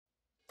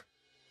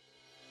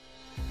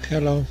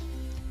Hello!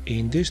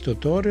 In this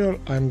tutorial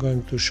I'm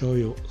going to show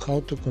you how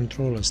to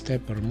control a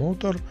stepper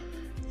motor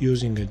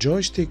using a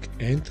joystick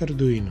and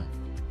Arduino.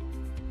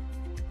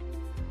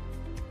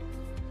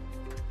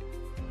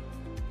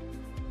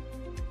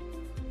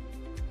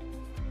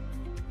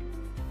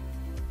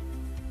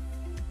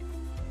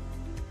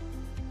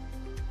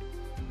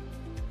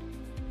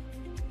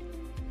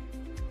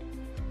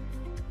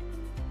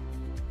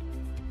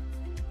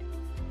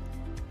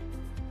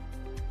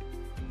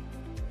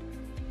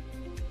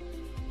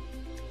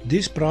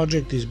 This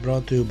project is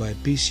brought to you by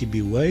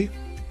pcbway.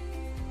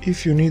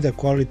 If you need a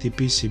quality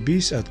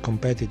PCBs at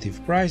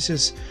competitive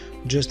prices,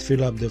 just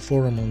fill up the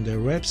forum on their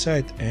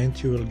website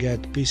and you will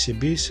get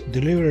PCBs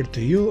delivered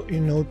to you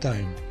in no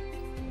time.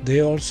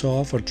 They also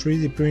offer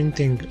 3D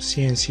printing,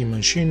 CNC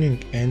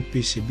machining and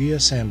PCB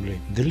assembly.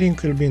 The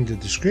link will be in the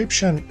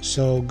description,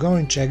 so go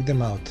and check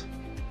them out.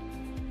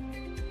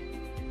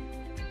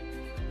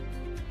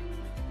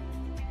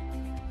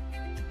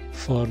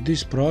 For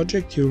this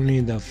project you'll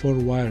need a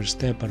 4-wire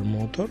stepper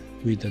motor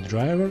with a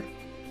driver,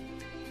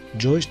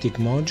 joystick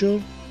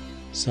module,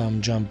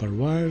 some jumper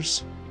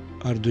wires,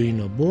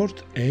 Arduino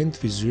board and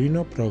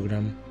Visuino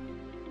program.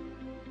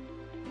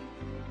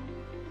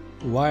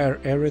 Wire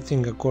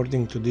everything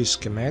according to this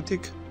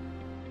schematic.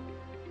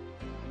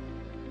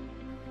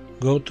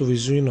 Go to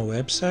Visuino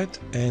website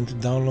and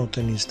download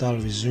and install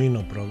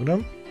Visuino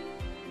program.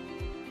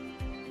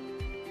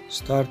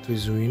 Start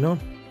Visuino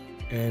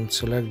and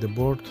select the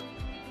board.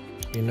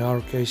 In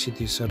our case it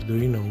is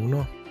Arduino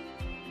Uno.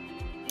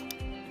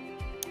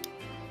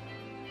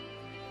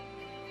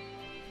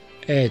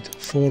 Add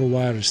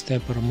 4-wire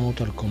stepper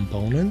motor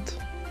component.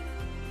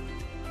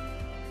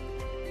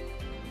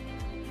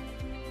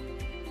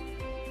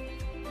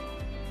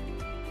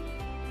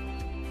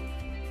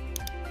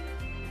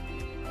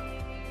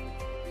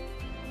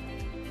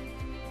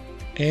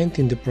 And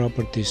in the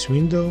properties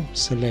window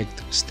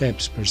select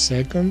steps per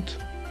second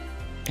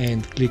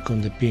and click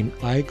on the pin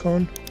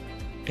icon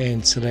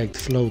and select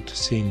float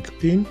sync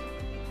pin.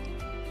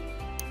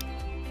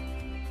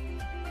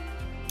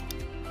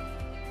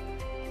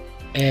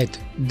 Add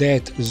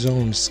dead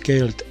zone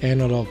scaled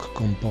analog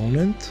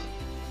component.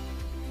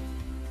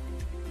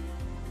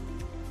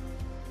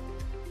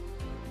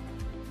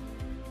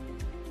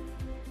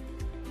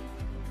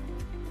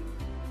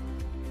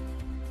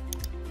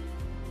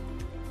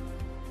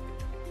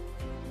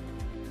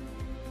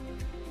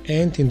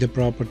 And in the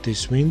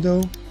properties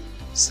window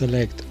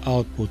select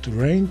output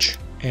range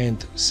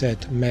and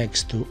set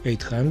max to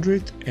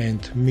 800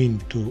 and min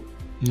to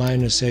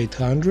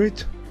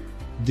 -800.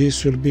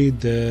 This will be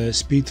the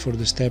speed for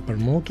the stepper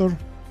motor,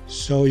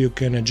 so you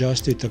can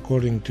adjust it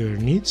according to your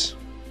needs.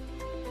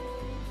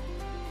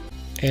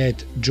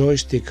 Add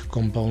joystick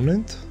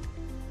component.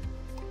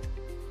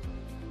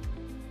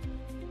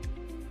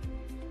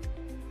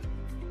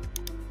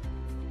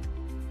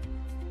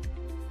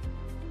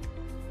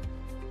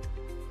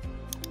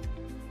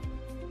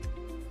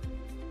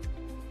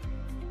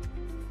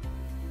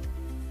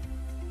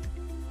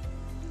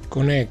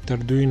 Connect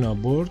Arduino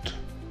board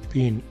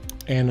pin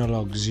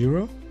analog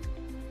 0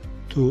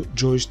 to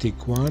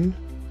joystick 1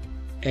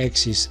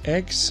 axis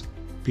X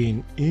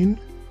pin in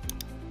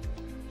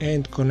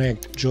and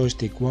connect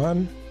joystick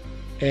 1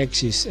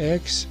 axis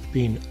X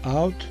pin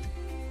out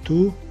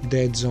to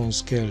dead zone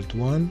scaled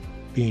 1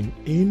 pin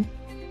in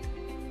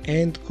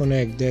and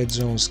connect dead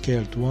zone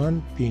scaled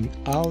 1 pin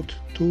out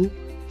to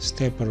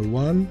stepper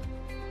 1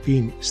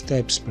 pin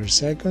steps per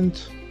second.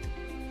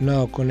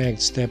 Now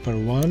connect stepper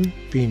 1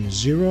 pin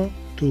 0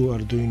 to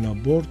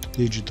Arduino board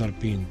digital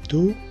pin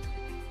 2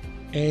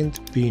 and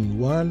pin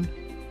 1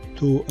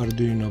 to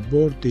Arduino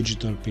board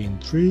digital pin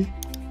 3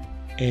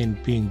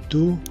 and pin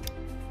 2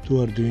 to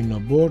Arduino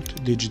board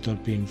digital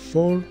pin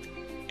 4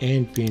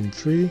 and pin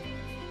 3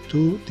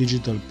 to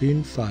digital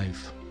pin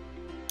 5.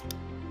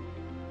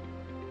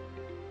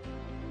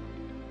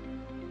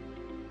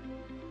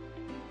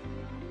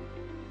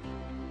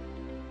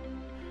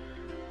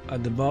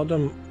 At the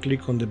bottom,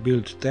 click on the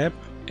Build tab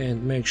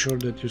and make sure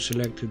that you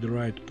selected the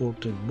right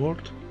ported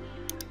board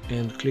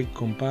and click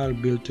Compile,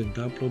 Build and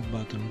Upload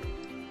button.